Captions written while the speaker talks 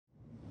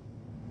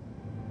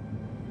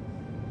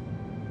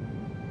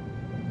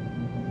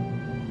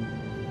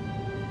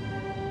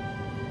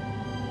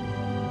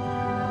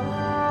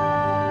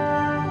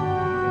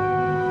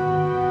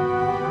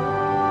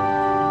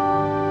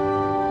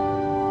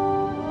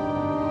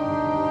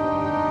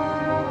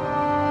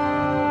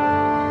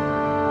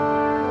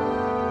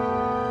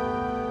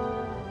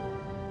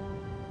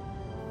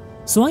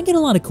So I get a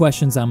lot of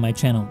questions on my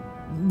channel,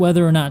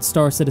 whether or not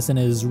Star Citizen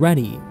is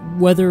ready,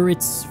 whether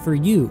it's for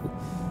you.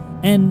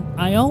 And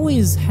I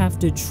always have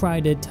to try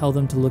to tell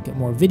them to look at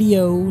more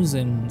videos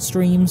and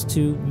streams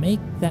to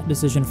make that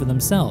decision for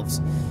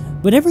themselves.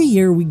 But every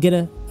year we get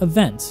an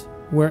event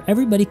where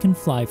everybody can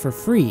fly for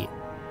free.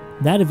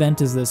 That event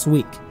is this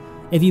week.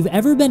 If you've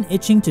ever been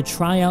itching to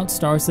try out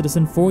Star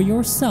Citizen for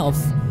yourself,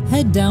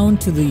 head down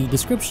to the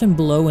description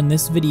below in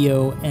this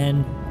video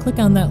and click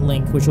on that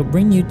link, which will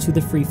bring you to the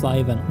Free Fly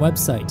event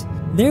website.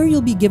 There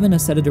you'll be given a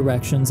set of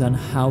directions on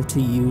how to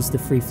use the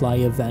Free Fly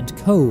event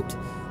code.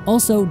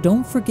 Also,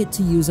 don't forget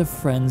to use a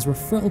friend's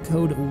referral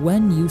code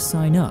when you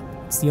sign up.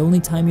 It's the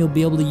only time you'll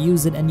be able to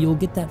use it, and you'll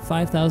get that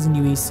 5,000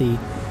 UEC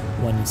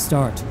when you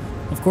start.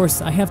 Of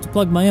course, I have to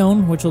plug my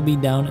own, which will be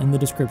down in the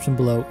description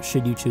below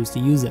should you choose to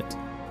use it.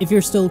 If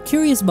you're still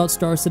curious about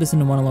Star Citizen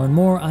and want to learn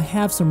more, I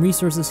have some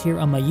resources here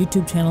on my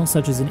YouTube channel,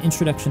 such as an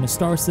introduction to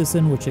Star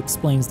Citizen, which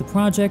explains the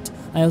project.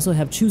 I also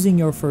have choosing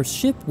your first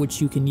ship, which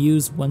you can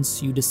use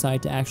once you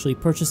decide to actually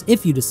purchase,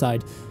 if you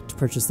decide to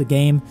purchase the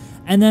game.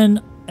 And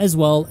then, as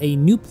well, a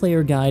new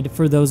player guide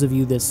for those of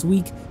you this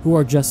week who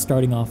are just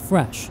starting off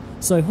fresh.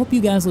 So I hope you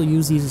guys will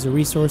use these as a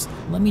resource.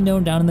 Let me know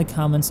down in the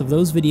comments of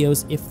those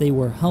videos if they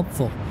were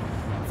helpful.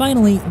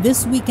 Finally,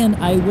 this weekend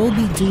I will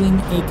be doing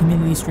a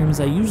community stream as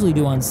I usually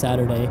do on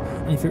Saturday,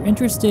 and if you're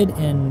interested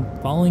in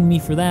following me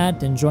for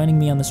that and joining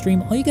me on the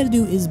stream, all you gotta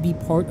do is be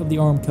part of the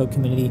Armco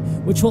community,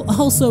 which will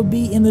also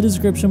be in the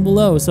description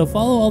below. So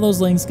follow all those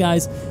links,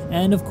 guys,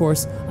 and of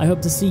course, I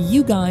hope to see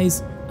you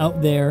guys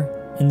out there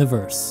in the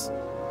verse.